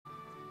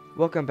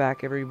Welcome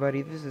back,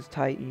 everybody. This is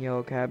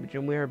TitanYellowCabbage,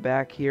 and we are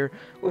back here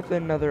with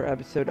another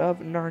episode of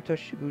Naruto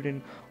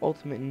Shippuden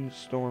Ultimate in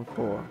Storm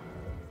 4.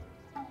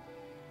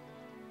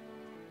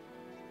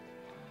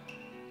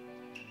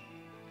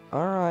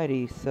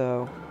 Alrighty,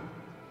 so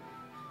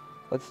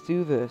let's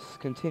do this.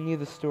 Continue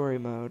the story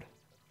mode.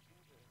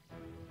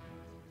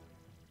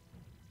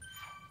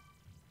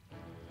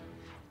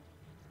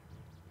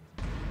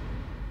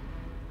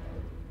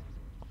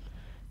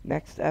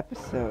 Next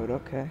episode,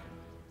 okay.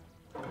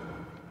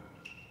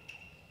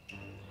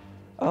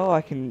 Oh,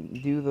 I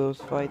can do those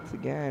fights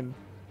again.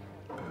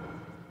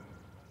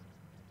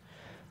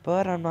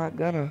 But I'm not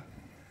gonna.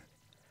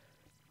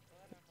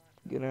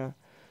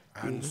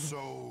 And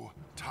so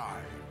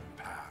time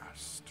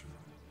passed.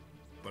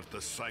 But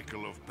the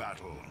cycle of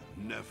battle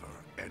never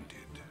ended.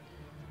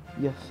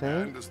 You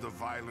think? And as the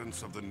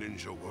violence of the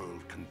ninja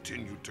world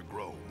continued to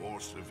grow more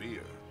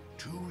severe,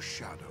 two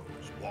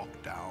shadows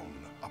walked down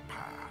a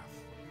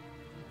path.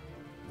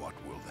 What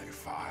will they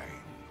find?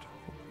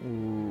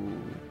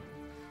 Ooh.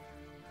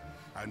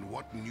 And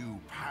what new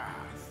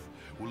path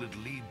will it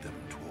lead them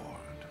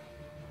toward?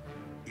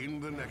 In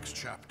the next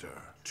chapter,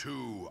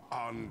 two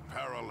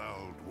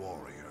unparalleled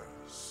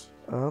warriors.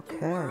 Okay.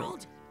 The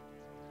world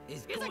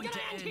is going to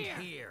end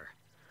here.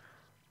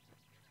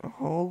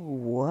 Oh,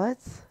 what?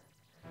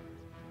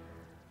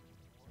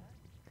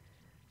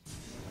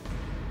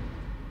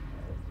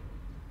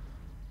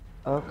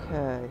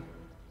 Okay.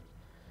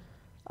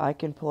 I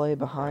can play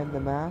behind the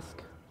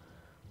mask,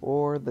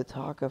 or the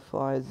Taka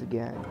flies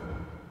again.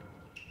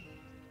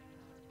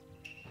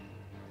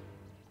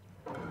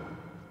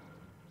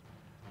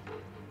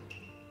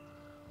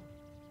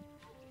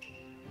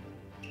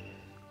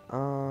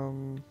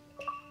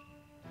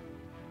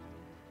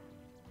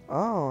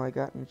 Oh, I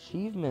got an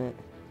achievement.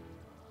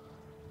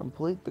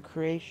 Complete the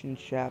creation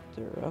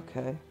chapter.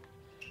 Okay.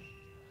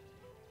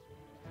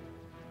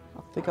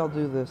 I think I'll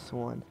do this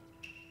one.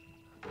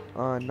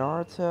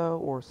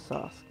 Naruto or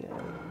Sasuke?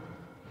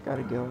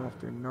 Gotta go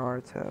after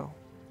Naruto.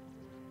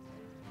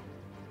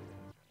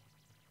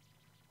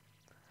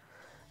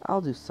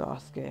 I'll do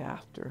Sasuke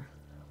after.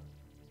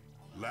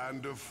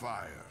 Land of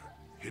Fire,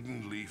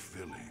 Hidden Leaf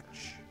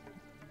Village.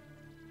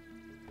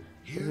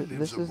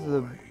 This is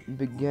the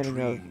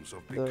beginning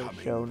of the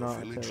show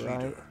Naruto,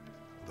 right?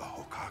 The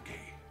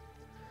Hokage.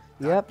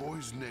 Yep. That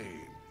boy's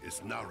name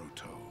is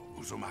Naruto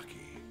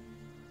Uzumaki.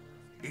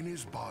 In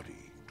his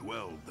body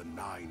dwelled the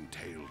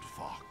nine-tailed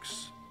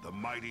fox, the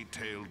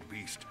mighty-tailed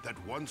beast that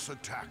once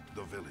attacked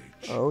the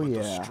village. Oh, but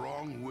yeah. the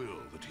strong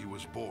will that he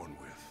was born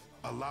with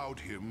allowed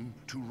him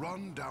to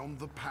run down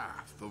the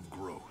path of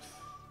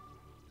growth.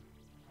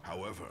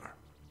 However,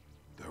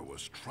 there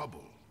was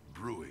trouble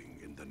brewing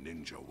in the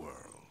ninja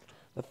world.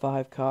 The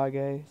five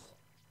Kages.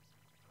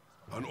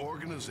 An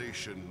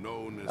organization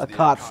known as the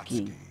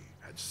Akatsuki. Akatsuki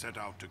had set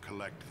out to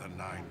collect the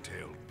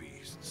nine-tailed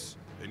beasts,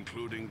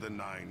 including the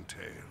Nine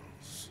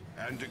Tails,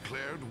 and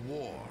declared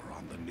war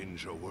on the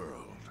ninja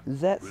world.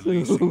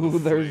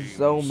 Zetsu, there's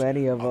so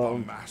many of A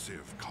them.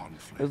 massive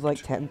conflict. There's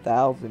like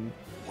 10,000.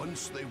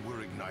 Once they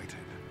were ignited,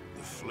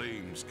 the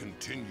flames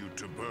continued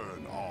to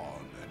burn on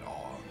and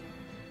on.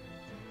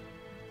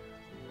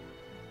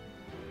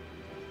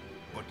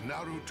 But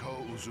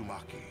Naruto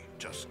Uzumaki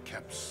just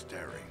kept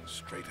staring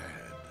straight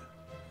ahead.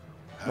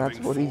 That's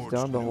Having what he's forged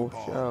done the new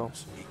whole show.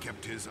 bonds, he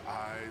kept his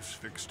eyes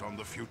fixed on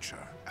the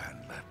future and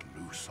let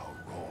loose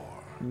a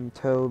roar.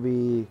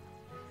 Toby.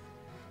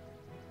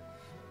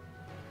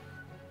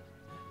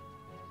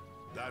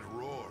 That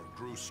roar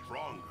grew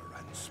stronger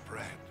and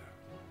spread.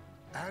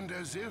 And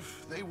as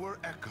if they were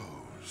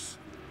echoes,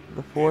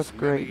 The fourth his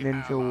great many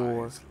ninja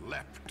war. allies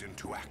leapt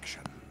into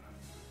action.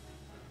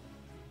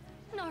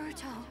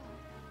 Naruto.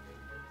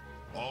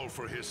 All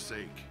for his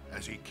sake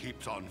as he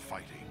keeps on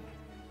fighting.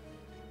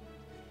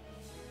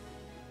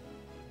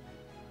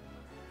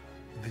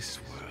 This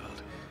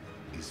world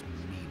is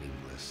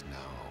meaningless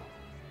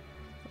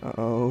now.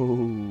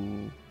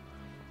 Oh.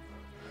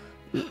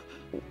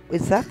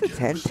 Is that the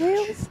Ten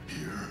Tails?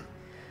 Here,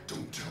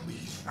 don't tell me.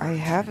 I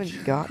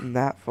haven't gotten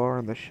that far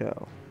in the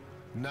show.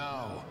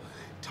 Now,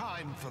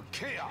 time for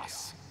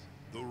chaos.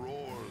 The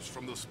roars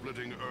from the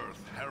splitting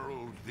earth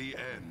herald the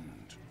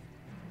end.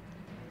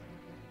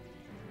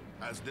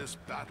 As this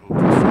battle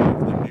to save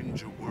the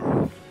ninja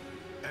world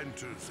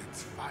enters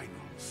its final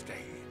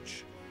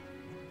stage.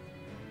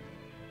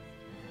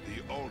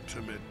 The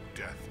ultimate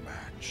death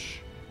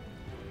match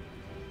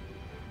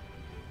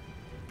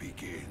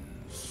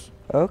begins.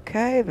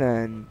 Okay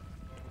then.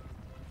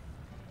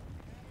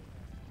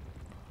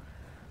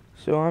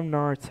 So I'm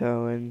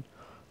Naruto and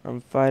I'm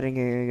fighting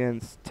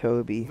against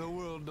Toby. The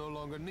world no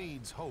longer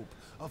needs hope,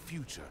 a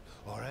future,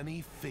 or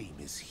any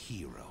famous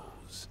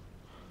heroes.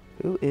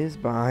 Who is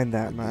behind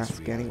that When mask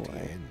this reality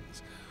anyway?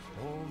 ends,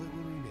 all that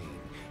will remain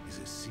is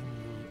a single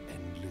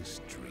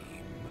endless dream.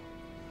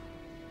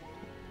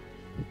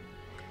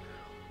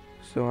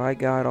 So I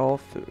got all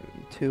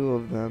two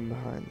of them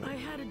behind I them.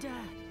 had a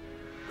dad,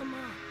 a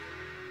mom,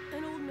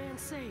 an old man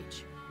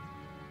sage.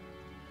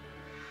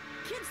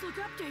 Kids look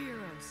up to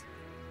heroes.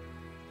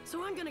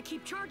 So I'm gonna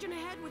keep charging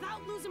ahead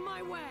without losing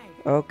my way.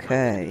 Okay.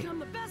 I'm gonna become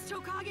the best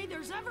Hokage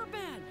there's ever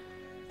been.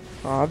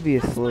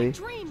 Obviously.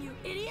 That's my dream, you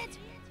idiot.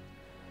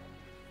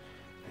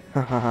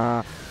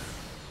 Haha.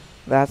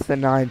 That's the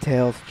Nine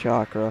Tails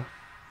chakra.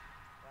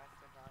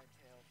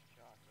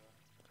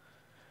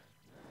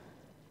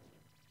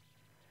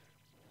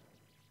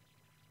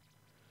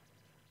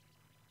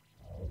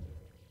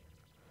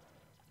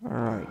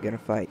 Alright, gonna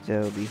fight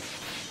Toby.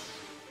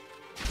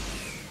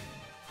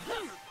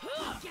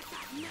 Get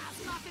that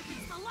mask off if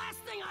it's the last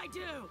thing I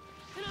do.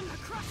 And I'm gonna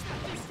crush that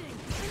big thing,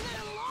 and then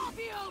it'll all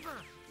be over.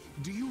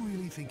 Do you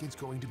really think it's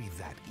going to be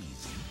that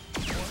easy?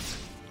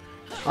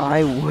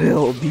 I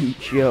will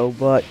beat your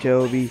butt,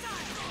 Toby.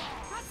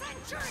 Rasen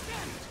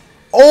Shuriken!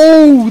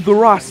 Oh, the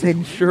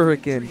Rasen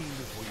Shuriken.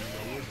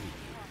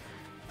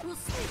 We'll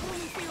sleep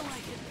when we feel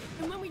like it,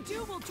 and when we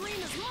do, we'll dream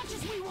as much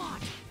as we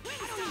want. I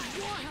don't need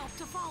your help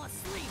to fall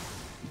asleep.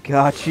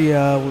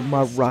 Gotcha with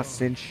my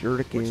Rasen What should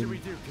we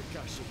Shuriken. do,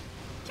 Kakashi?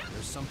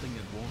 There's something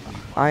that won't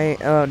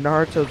leave.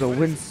 Naruto's a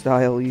wind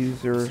style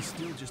user. It's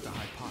still just a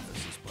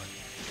hypothesis, but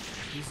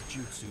his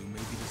jutsu may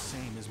be the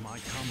same as my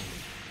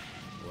Kamui.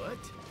 What?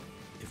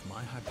 If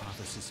my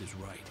hypothesis is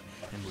right,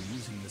 and we're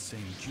using the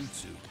same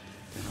jutsu,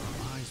 then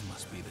our eyes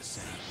must be the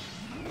same.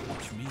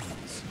 Which means that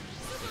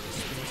the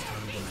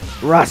space-time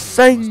dimension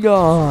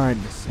Rasengan! must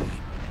be the same.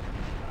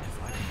 If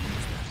I can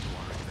use that to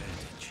our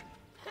advantage.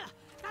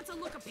 That's a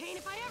look of pain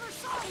if I ever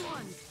saw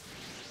one.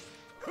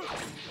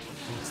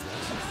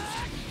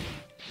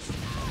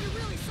 You're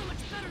really so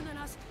much better than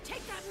us.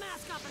 Take that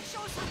mask off and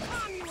show us how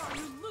calm you are,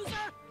 you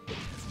loser.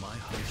 If my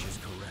hunch is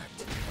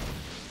correct,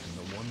 and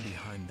the one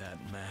behind that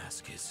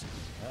mask is...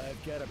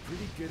 I've got a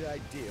pretty good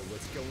idea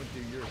what's going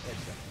through your head.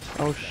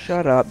 Oh,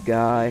 shut up,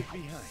 guy.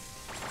 Behind.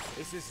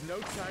 This is no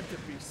time to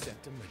be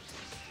sentimental.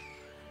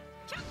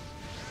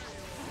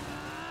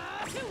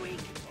 Too weak.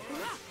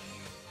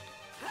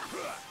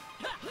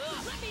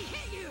 Let me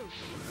hit you.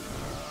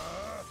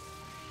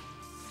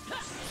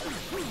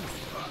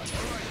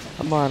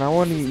 Come on, I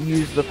want to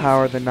use the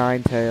power of the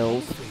Nine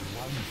Tails.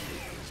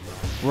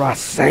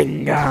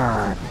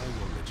 Rasengan!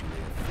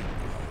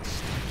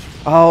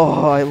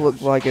 Oh, I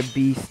look like a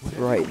beast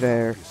right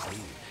there.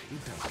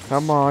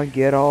 Come on,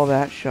 get all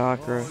that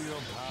chakra.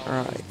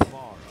 Alright.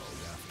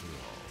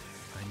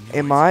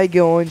 Am I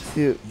going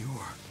to...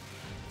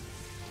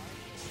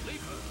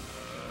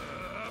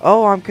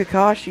 Oh, I'm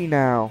Kakashi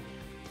now.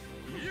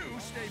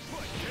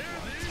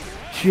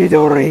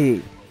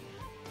 Chidori!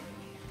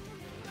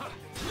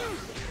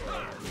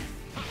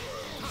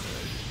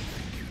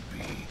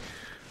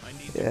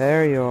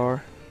 There you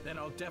are. Then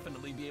I'll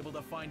definitely be able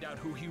to find out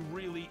who he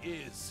really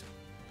is.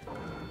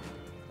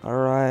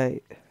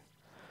 Alright.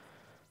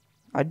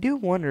 I do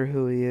wonder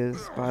who he is,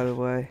 by the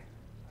way.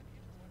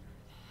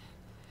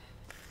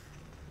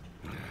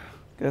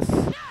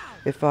 Guess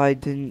if I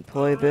didn't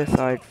play this,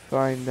 I'd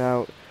find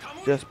out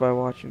just by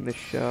watching this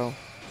show.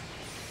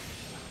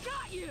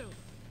 Got you.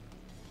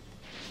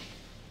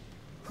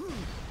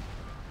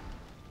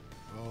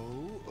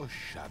 Oh, a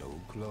shadow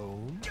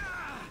clone?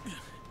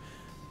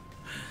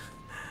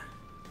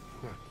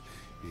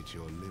 It's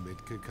your limit,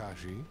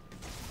 Kakashi.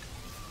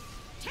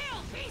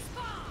 Tail beast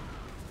bomb.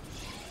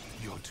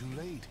 You're too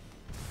late.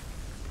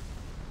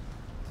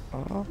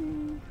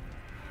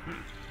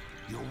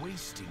 You're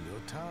wasting your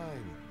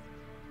time.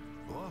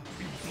 What?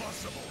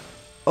 Impossible.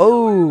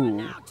 Oh!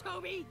 Now,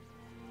 Toby.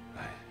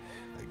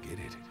 I get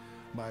it.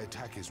 My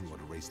attack isn't what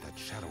erased that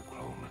shadow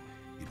clone.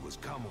 It was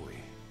Kamui.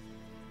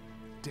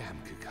 Damn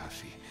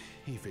Kakashi.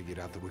 He figured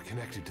out that we're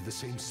connected to the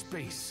same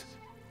space.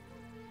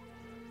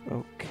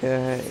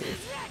 Okay.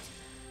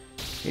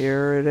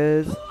 Here it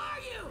is. Who are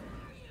you?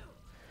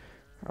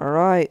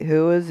 Alright,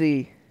 who is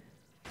he?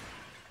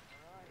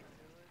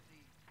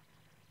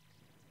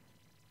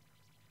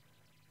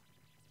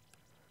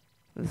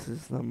 This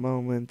is the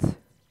moment.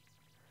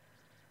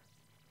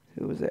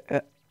 Who is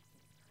it?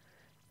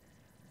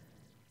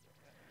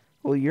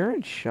 Well, you're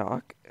in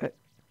shock.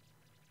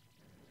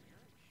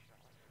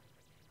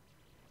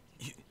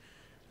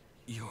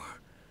 You're...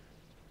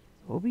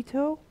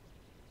 Obito?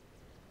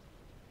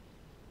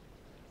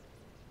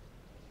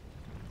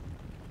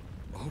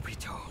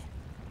 Obito.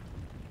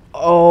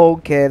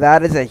 Okay,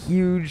 that is a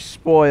huge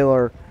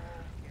spoiler.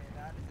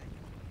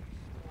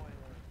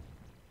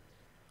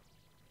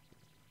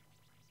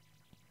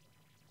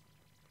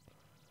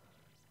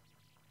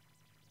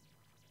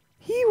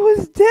 He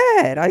was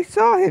dead. I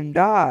saw him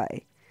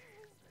die.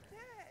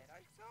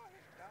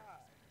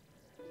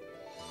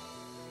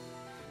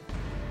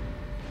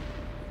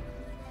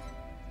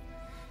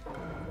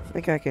 I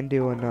think I can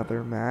do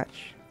another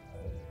match.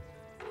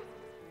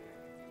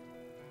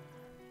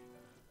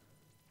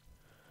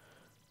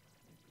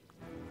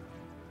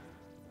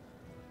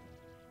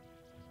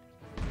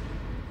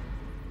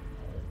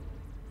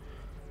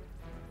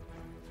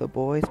 The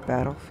boys'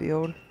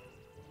 battlefield.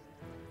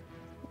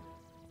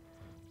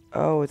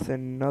 Oh, it's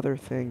another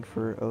thing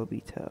for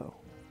Obito.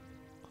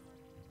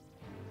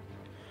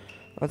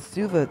 Let's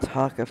do the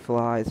Taka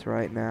flies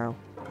right now.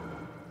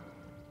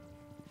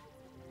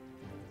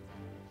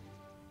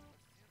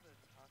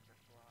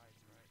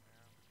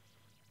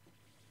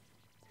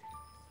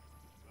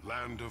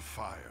 Land of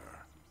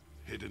Fire,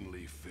 Hidden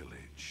Leaf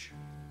Village.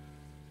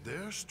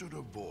 There stood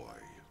a boy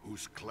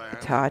whose clan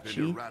had been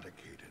Itachi?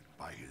 eradicated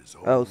by his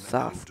own Oh, elder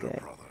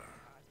Sasuke. brother.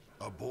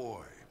 A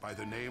boy by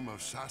the name of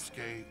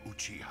Sasuke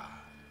Uchiha.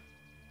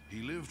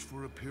 He lived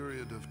for a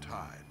period of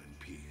time in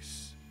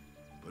peace.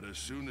 But as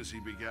soon as he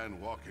began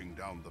walking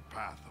down the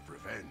path of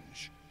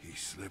revenge, he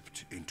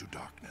slipped into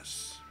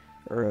darkness.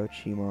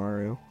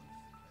 Orochimaru.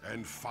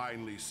 And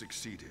finally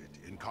succeeded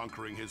in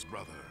conquering his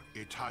brother,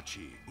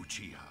 Itachi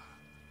Uchiha.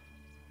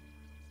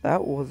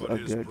 That was But a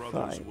his good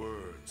brother's fight.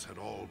 words had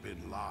all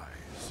been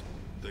lies.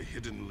 The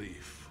Hidden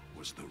Leaf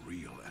was the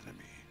real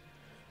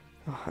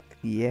enemy.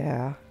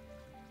 Yeah.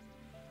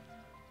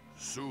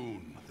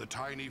 Soon, the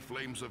tiny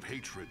flames of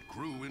hatred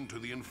grew into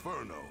the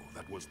inferno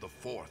that was the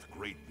fourth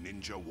great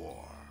ninja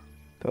war.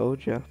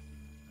 Told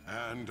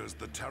And as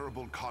the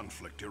terrible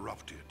conflict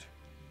erupted,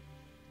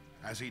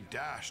 as he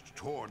dashed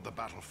toward the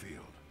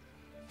battlefield,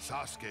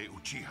 Sasuke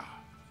Uchiha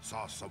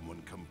saw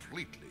someone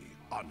completely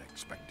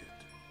unexpected.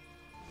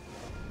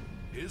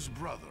 His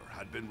brother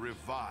had been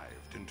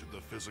revived into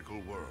the physical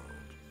world.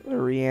 The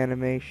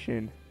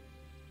reanimation.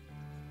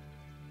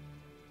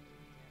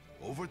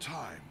 Over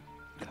time,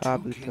 the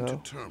two came to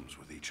Kabuto. terms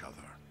with each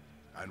other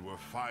and were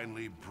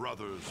finally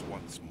brothers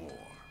once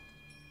more.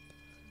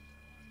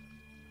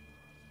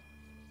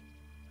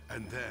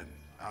 And then,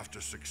 after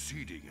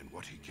succeeding in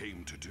what he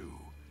came to do,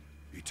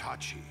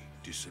 Itachi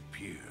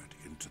disappeared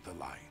into the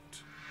light.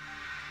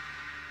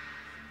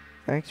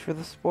 Thanks for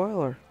the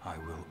spoiler. I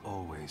will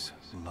always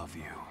love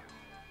you.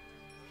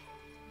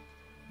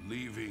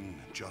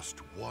 Leaving just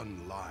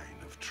one line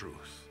of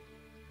truth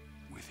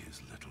with his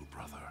little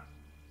brother.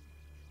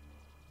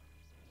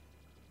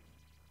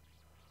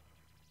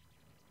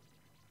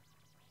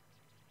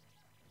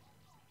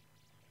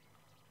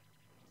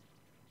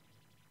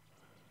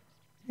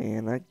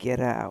 Anna, get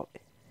out.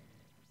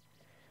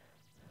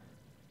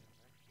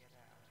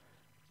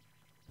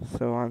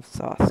 So I'm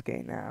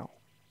Sasuke now.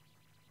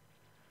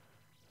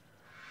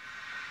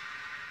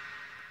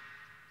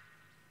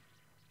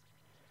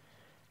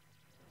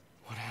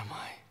 What am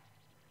I?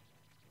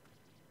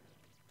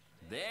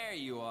 There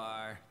you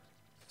are.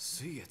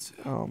 See, it's...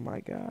 Oh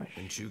my gosh.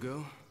 And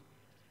Hugo?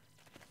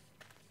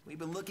 We've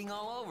been looking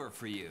all over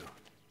for you.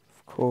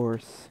 Of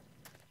course.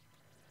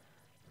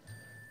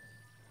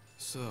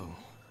 So,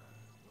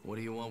 what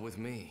do you want with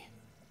me?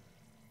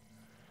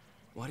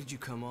 Why did you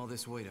come all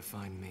this way to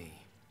find me?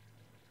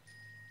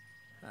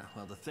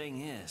 Well, the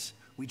thing is,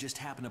 we just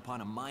happened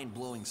upon a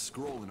mind-blowing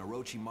scroll in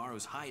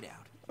Orochimaru's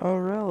hideout. Oh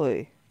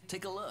really?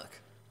 Take a look.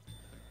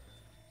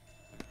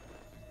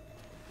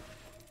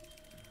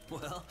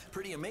 Well,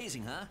 pretty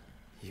amazing, huh?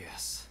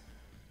 Yes.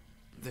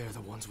 They're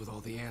the ones with all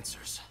the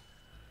answers.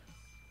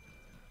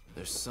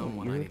 There's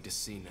someone I need to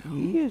see now.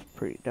 He is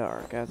pretty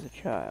dark as a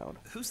child.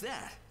 Who's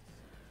that?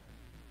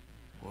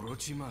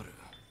 Orochimaru.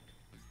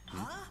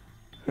 Huh?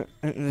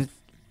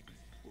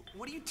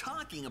 What are you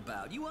talking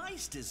about? You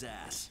iced his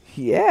ass.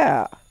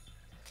 Yeah.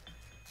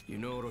 You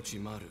know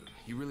Orochimaru.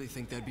 You really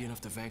think that'd be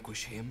enough to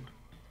vanquish him?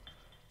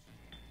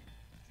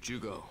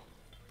 Jugo,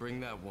 bring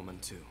that woman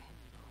too.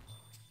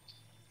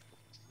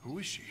 Who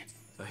is she?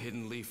 A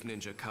hidden leaf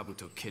ninja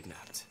Kabuto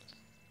kidnapped.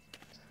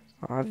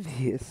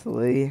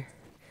 Obviously.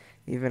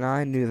 Even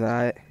I knew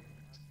that.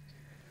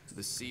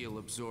 The seal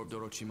absorbed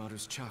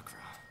Orochimaru's chakra.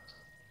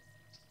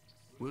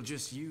 We'll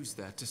just use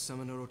that to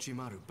summon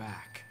Orochimaru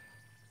back.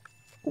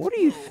 What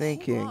are you Hold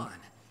thinking? on.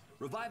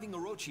 Reviving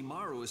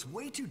Orochimaru is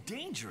way too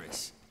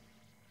dangerous.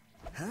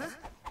 Huh?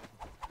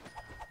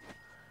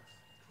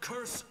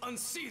 Curse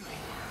unsealing!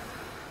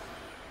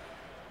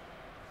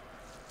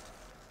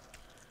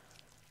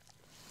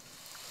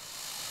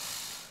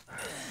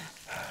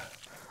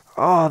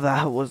 Oh,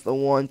 that was the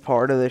one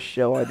part of the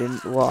show I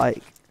didn't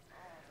like.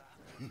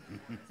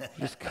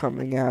 Just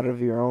coming out of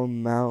your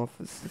own mouth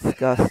is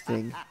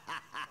disgusting.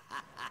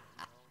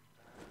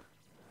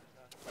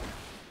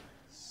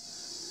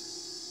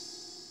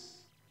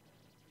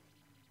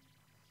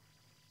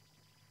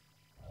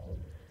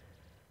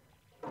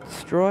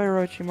 Destroy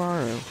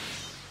Orochimaru.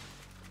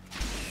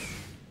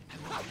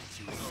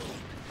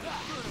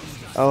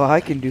 Oh,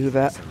 I can do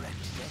that.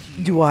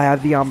 Do I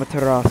have the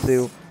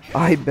Amaterasu?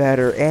 I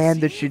better.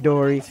 And the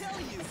Chidori.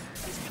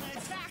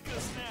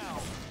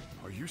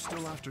 Are you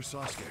still after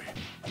Sasuke?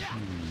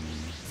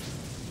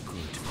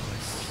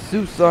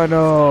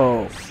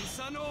 Susanoo.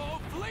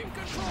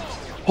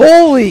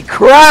 Holy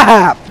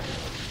crap!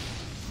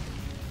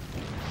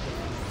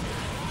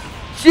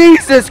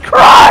 Jesus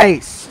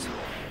Christ!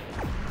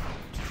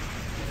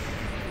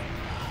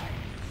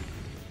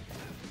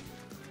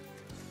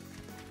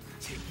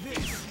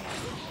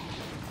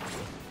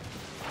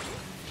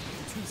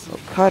 Oh,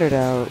 cut it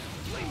out.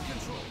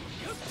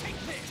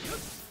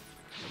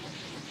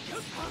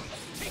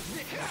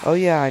 Oh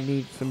yeah, I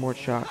need some more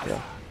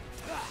chakra.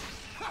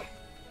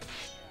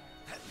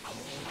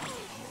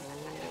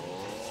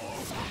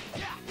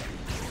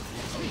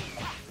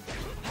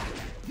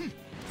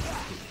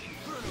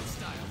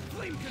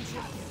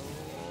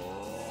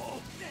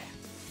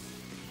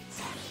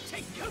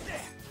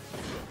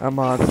 I'm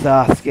on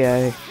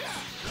Sasuke.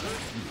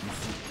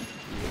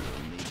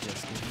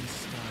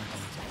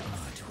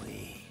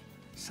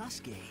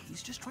 Sasuke,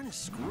 he's just trying to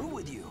screw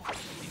with you.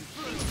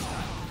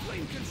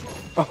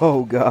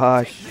 Oh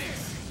gosh.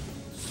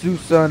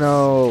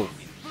 Susanoo.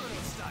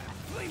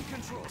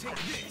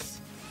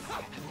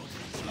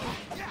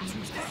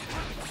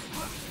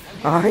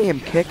 I am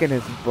kicking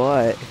his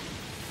butt.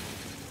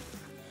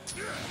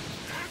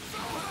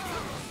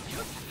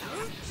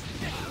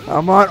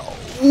 I'm on.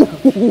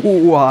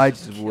 Ooh, I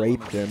just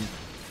raped him.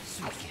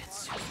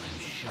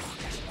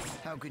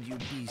 How could you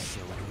be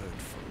so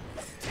hurtful?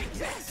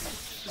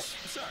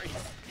 Sorry.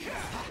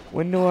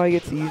 When do I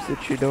get to use the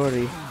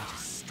Chidori? Not as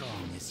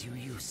strong as you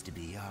used to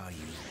be, are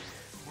you?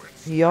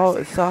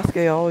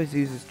 Sasuke always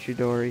uses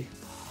Chidori.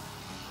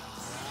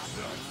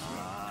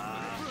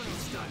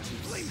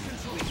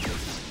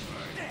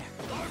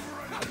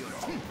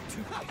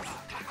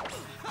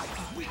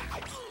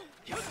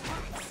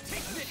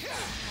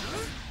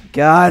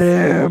 Got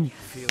him!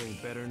 Feeling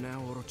better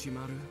now,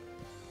 Orochimaru?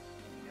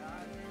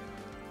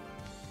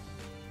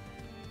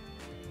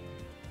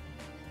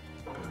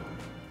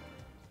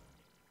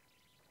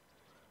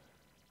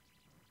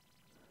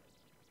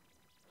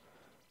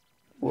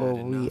 Will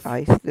Not we enough.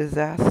 ice his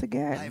ass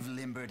again? I've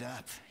limbered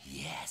up.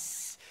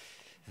 Yes.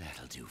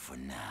 That'll do for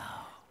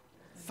now.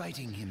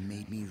 Fighting him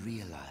made me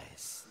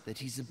realize that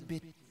he's a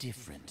bit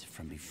different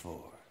from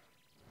before.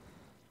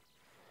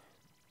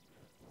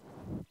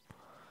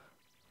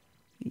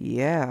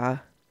 Yeah.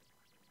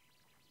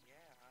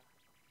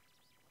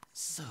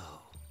 So,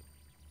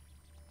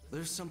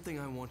 There's something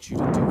I want you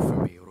to do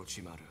for me,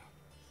 Orochimaru.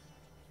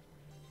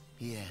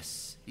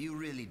 yes, you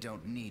really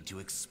don't need to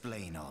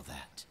explain all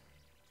that.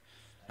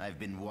 I've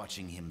been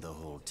watching him the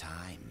whole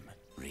time,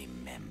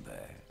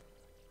 remember?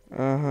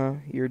 Uh-huh,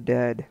 you're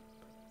dead.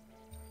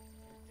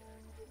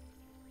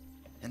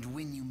 And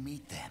when you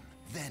meet them,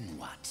 then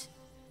what?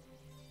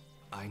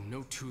 I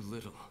know too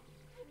little.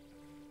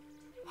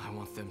 I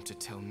want them to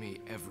tell me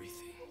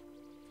everything.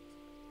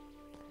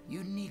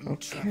 You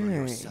needn't trouble Okay.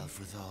 yourself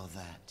with all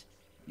that.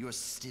 You're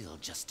still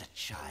just a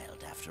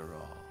child after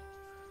all.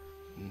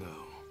 No,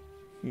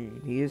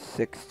 He is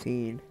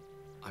 16.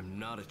 I'm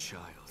not a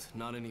child.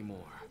 Not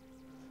anymore.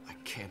 I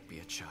can't be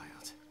a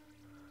child.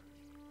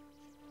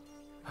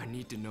 I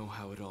need to know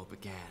how it all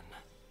began.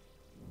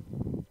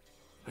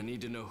 I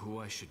need to know who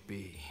I should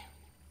be.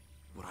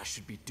 What I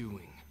should be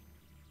doing.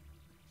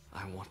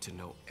 I want to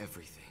know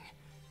everything,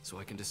 so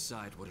I can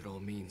decide what it all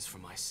means for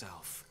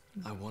myself.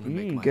 I want to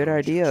make my good own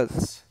ideas.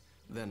 judgments.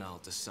 Then I'll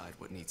decide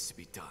what needs to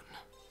be done.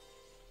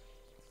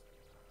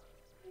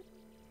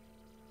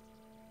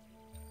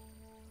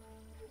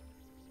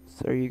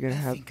 So are you gonna I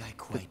have think I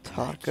the quite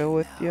like taco you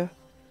with now. you?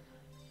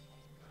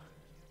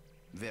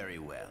 Very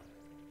well.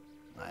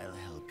 I'll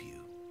help you.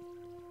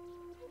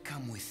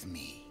 Come with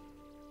me.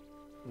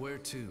 Where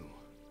to?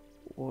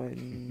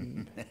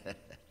 When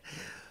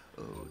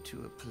Oh,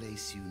 to a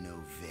place you know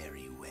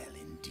very well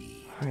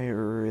indeed. I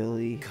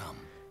really Come.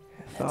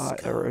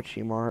 thought go.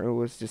 Orochimaru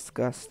was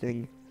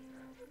disgusting.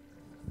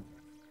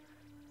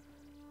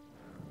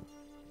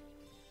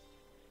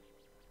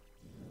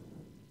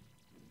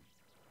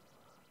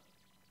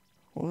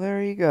 Well,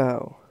 there you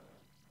go.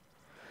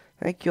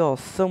 Thank you all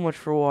so much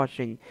for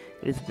watching.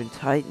 It has been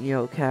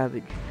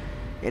TitanYellowCabbage,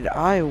 and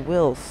I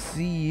will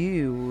see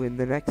you in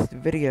the next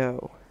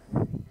video.